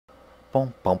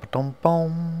Bum bum ba-dum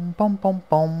bum bum bum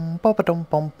bum ba-ba-dum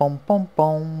bum bum bum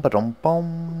bum ba-dum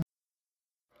bum.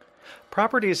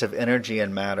 Properties of energy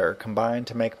and matter combine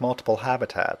to make multiple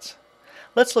habitats.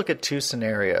 Let's look at two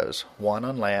scenarios, one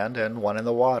on land and one in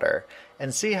the water,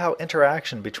 and see how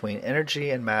interaction between energy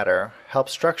and matter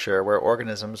helps structure where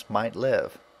organisms might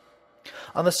live.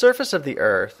 On the surface of the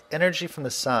Earth, energy from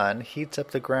the sun heats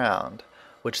up the ground,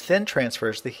 which then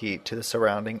transfers the heat to the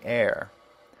surrounding air.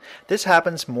 This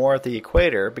happens more at the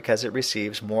equator because it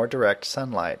receives more direct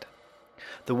sunlight.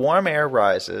 The warm air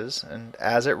rises, and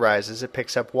as it rises it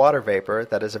picks up water vapor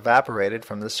that is evaporated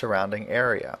from the surrounding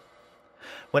area.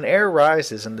 When air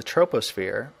rises in the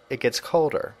troposphere, it gets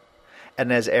colder,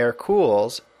 and as air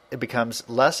cools, it becomes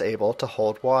less able to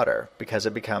hold water because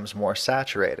it becomes more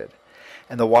saturated,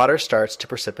 and the water starts to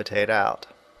precipitate out.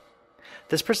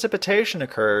 This precipitation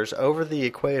occurs over the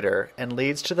equator and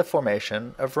leads to the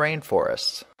formation of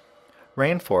rainforests.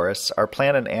 Rainforests are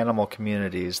plant and animal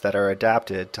communities that are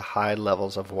adapted to high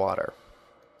levels of water.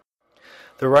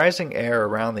 The rising air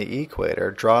around the equator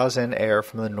draws in air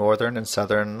from the northern and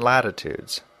southern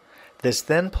latitudes. This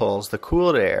then pulls the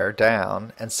cooled air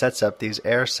down and sets up these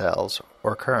air cells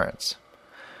or currents.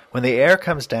 When the air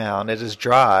comes down, it is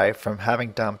dry from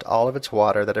having dumped all of its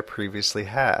water that it previously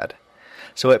had,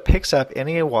 so it picks up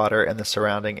any water in the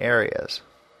surrounding areas.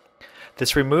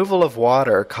 This removal of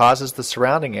water causes the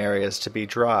surrounding areas to be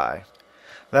dry.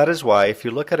 That is why if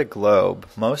you look at a globe,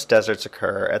 most deserts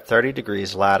occur at 30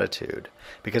 degrees latitude,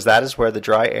 because that is where the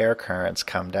dry air currents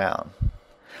come down.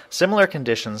 Similar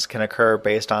conditions can occur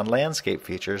based on landscape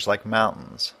features like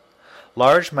mountains.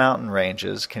 Large mountain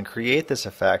ranges can create this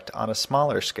effect on a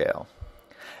smaller scale.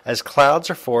 As clouds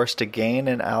are forced to gain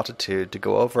in altitude to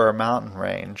go over a mountain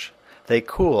range, they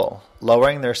cool,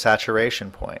 lowering their saturation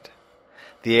point.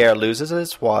 The air loses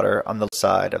its water on the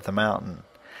side of the mountain,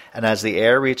 and as the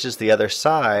air reaches the other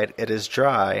side, it is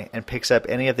dry and picks up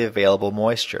any of the available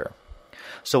moisture.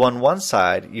 So on one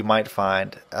side, you might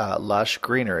find lush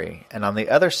greenery, and on the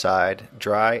other side,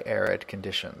 dry, arid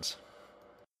conditions.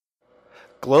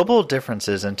 Global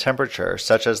differences in temperature,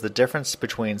 such as the difference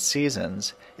between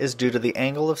seasons, is due to the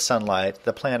angle of sunlight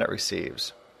the planet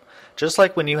receives. Just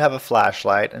like when you have a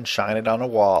flashlight and shine it on a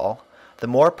wall, the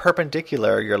more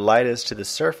perpendicular your light is to the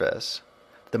surface,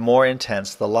 the more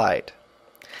intense the light.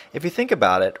 If you think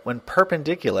about it, when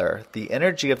perpendicular, the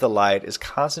energy of the light is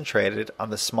concentrated on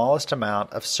the smallest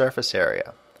amount of surface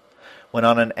area. When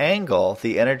on an angle,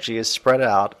 the energy is spread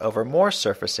out over more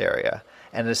surface area,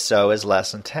 and so is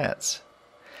less intense.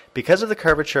 Because of the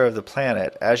curvature of the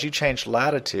planet, as you change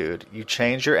latitude, you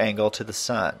change your angle to the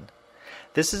sun.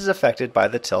 This is affected by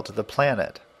the tilt of the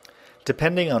planet.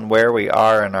 Depending on where we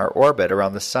are in our orbit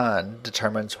around the sun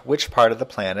determines which part of the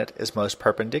planet is most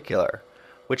perpendicular,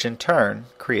 which in turn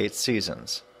creates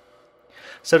seasons.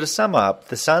 So to sum up,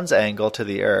 the sun's angle to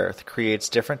the earth creates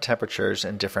different temperatures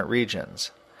in different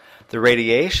regions. The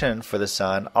radiation for the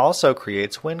sun also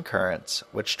creates wind currents,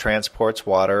 which transports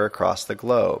water across the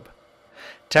globe.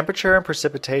 Temperature and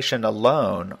precipitation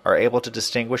alone are able to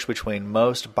distinguish between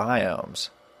most biomes.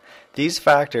 These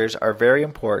factors are very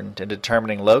important in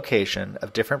determining location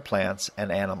of different plants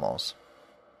and animals.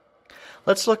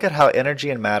 Let's look at how energy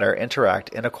and matter interact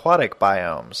in aquatic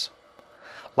biomes.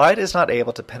 Light is not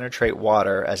able to penetrate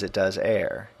water as it does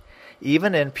air.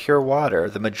 Even in pure water,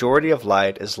 the majority of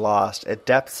light is lost at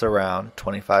depths around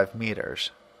 25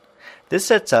 meters. This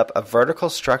sets up a vertical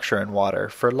structure in water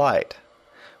for light,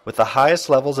 with the highest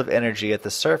levels of energy at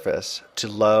the surface to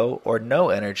low or no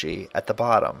energy at the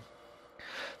bottom.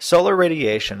 Solar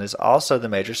radiation is also the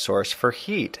major source for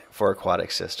heat for aquatic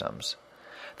systems.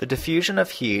 The diffusion of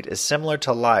heat is similar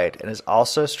to light and is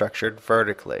also structured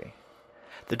vertically.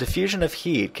 The diffusion of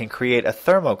heat can create a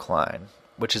thermocline,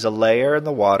 which is a layer in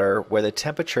the water where the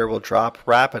temperature will drop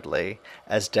rapidly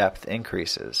as depth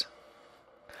increases.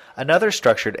 Another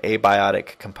structured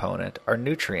abiotic component are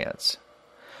nutrients.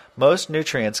 Most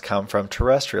nutrients come from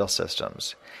terrestrial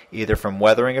systems, either from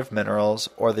weathering of minerals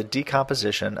or the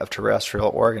decomposition of terrestrial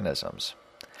organisms.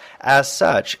 As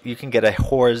such, you can get a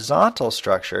horizontal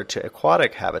structure to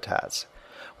aquatic habitats,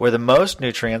 where the most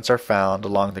nutrients are found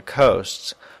along the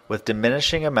coasts, with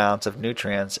diminishing amounts of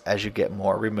nutrients as you get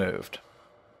more removed.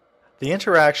 The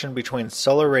interaction between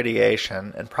solar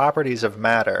radiation and properties of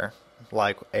matter,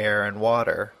 like air and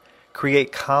water,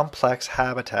 create complex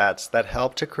habitats that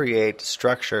help to create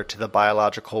structure to the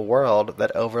biological world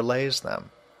that overlays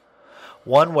them.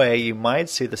 One way you might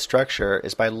see the structure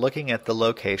is by looking at the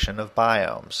location of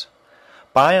biomes.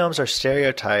 Biomes are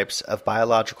stereotypes of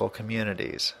biological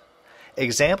communities.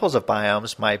 Examples of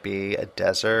biomes might be a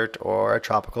desert or a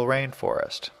tropical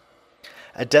rainforest.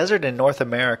 A desert in North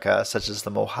America, such as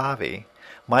the Mojave,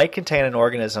 might contain an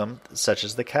organism such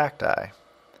as the cacti,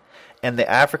 and the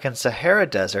African Sahara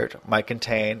Desert might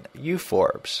contain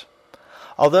euphorbs.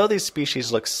 Although these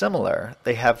species look similar,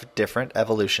 they have different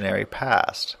evolutionary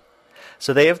past.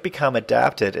 So they have become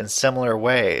adapted in similar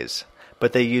ways,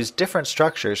 but they use different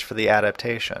structures for the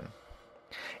adaptation.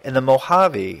 In the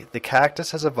Mojave, the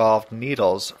cactus has evolved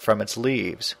needles from its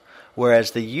leaves,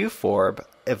 whereas the euphorb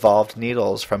evolved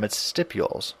needles from its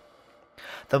stipules.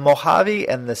 The Mojave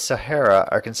and the Sahara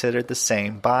are considered the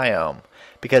same biome,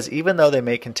 because even though they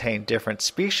may contain different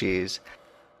species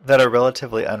that are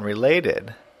relatively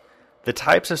unrelated, the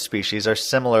types of species are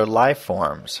similar life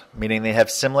forms, meaning they have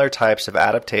similar types of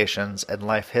adaptations and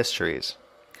life histories.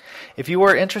 If you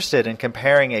were interested in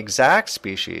comparing exact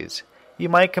species, you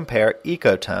might compare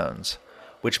ecotones,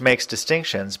 which makes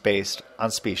distinctions based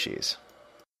on species.